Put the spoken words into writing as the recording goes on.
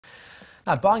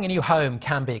Now, buying a new home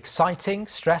can be exciting,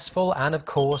 stressful and, of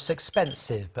course,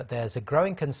 expensive. But there's a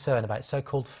growing concern about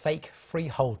so-called fake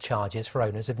freehold charges for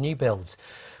owners of new builds.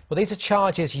 Well, these are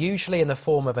charges usually in the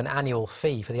form of an annual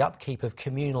fee for the upkeep of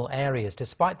communal areas,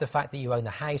 despite the fact that you own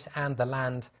the house and the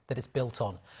land that it's built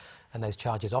on. And those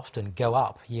charges often go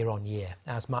up year on year,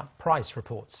 as Matt Price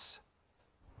reports.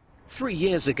 3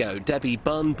 years ago, Debbie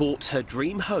Bunn bought her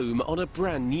dream home on a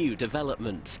brand new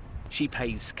development. She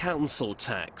pays council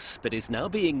tax, but is now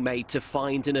being made to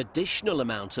find an additional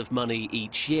amount of money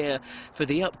each year for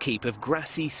the upkeep of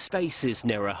grassy spaces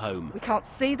near a home. We can't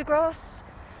see the grass,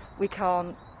 we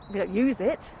don't use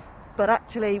it, but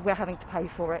actually we're having to pay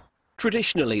for it.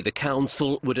 Traditionally, the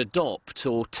council would adopt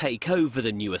or take over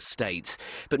the new estate,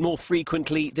 but more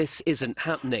frequently this isn't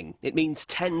happening. It means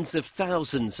tens of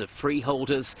thousands of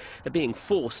freeholders are being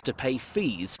forced to pay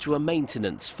fees to a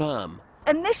maintenance firm.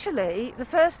 Initially, the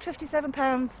first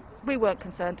 £57, we weren't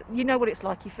concerned. You know what it's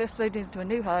like, you first moved into a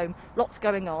new home, lots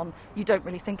going on, you don't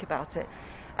really think about it.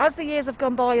 As the years have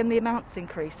gone by and the amount's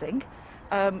increasing,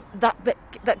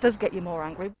 that does get you more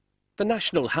angry. The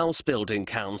National House Building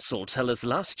Council tell us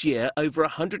last year over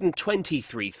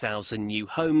 123,000 new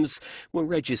homes were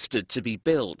registered to be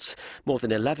built, more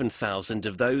than 11,000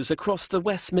 of those across the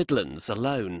West Midlands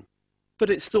alone. But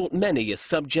it's thought many are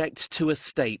subject to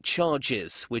estate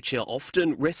charges, which are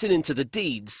often written into the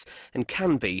deeds and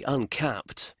can be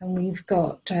uncapped. And we've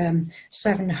got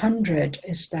 700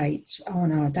 estates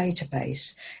on our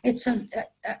database. It's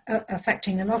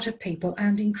affecting a lot of people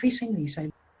and increasingly so.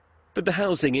 But the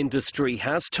housing industry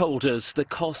has told us the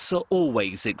costs are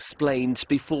always explained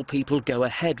before people go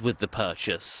ahead with the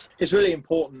purchase. It's really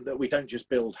important that we don't just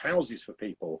build houses for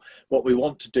people. What we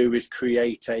want to do is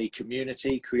create a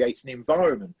community, create an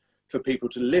environment for people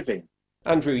to live in.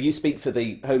 Andrew, you speak for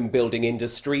the home building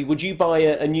industry. Would you buy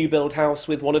a new build house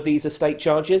with one of these estate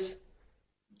charges?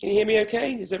 Can you hear me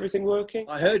okay? Is everything working?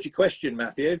 I heard your question,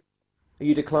 Matthew. Are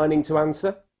you declining to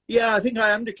answer? Yeah, I think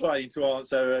I am declining to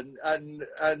answer,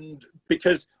 and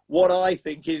because what I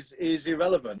think is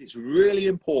irrelevant. It's really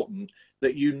important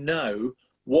that you know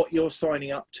what you're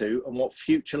signing up to and what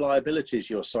future liabilities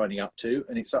you're signing up to,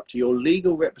 and it's up to your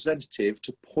legal representative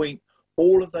to point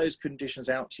all of those conditions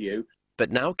out to you. But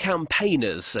now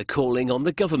campaigners are calling on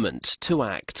the government to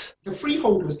act. The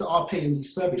freeholders that are paying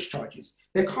these service charges,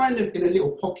 they're kind of in a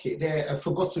little pocket. They're a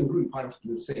forgotten group, I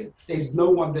often say. There's no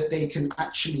one that they can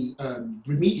actually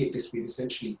remediate this with,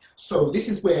 essentially. So this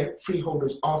is where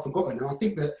freeholders are forgotten. And I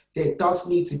think that there does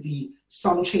need to be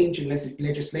some change in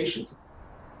legislation.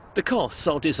 The costs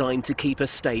are designed to keep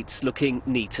estates looking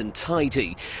neat and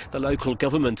tidy. The local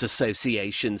government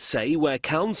associations say where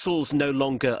councils no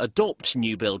longer adopt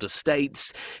new build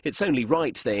estates, it's only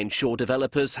right they ensure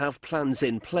developers have plans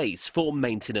in place for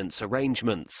maintenance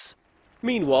arrangements.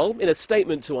 Meanwhile, in a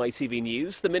statement to ITV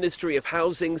News, the Ministry of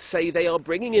Housing say they are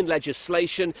bringing in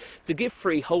legislation to give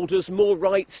freeholders more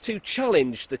rights to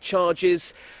challenge the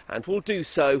charges and will do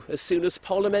so as soon as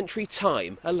parliamentary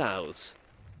time allows.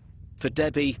 For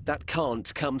Debbie, that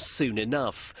can't come soon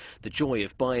enough. The joy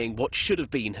of buying what should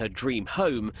have been her dream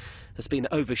home has been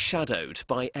overshadowed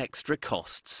by extra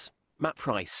costs. Matt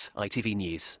Price, ITV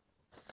News.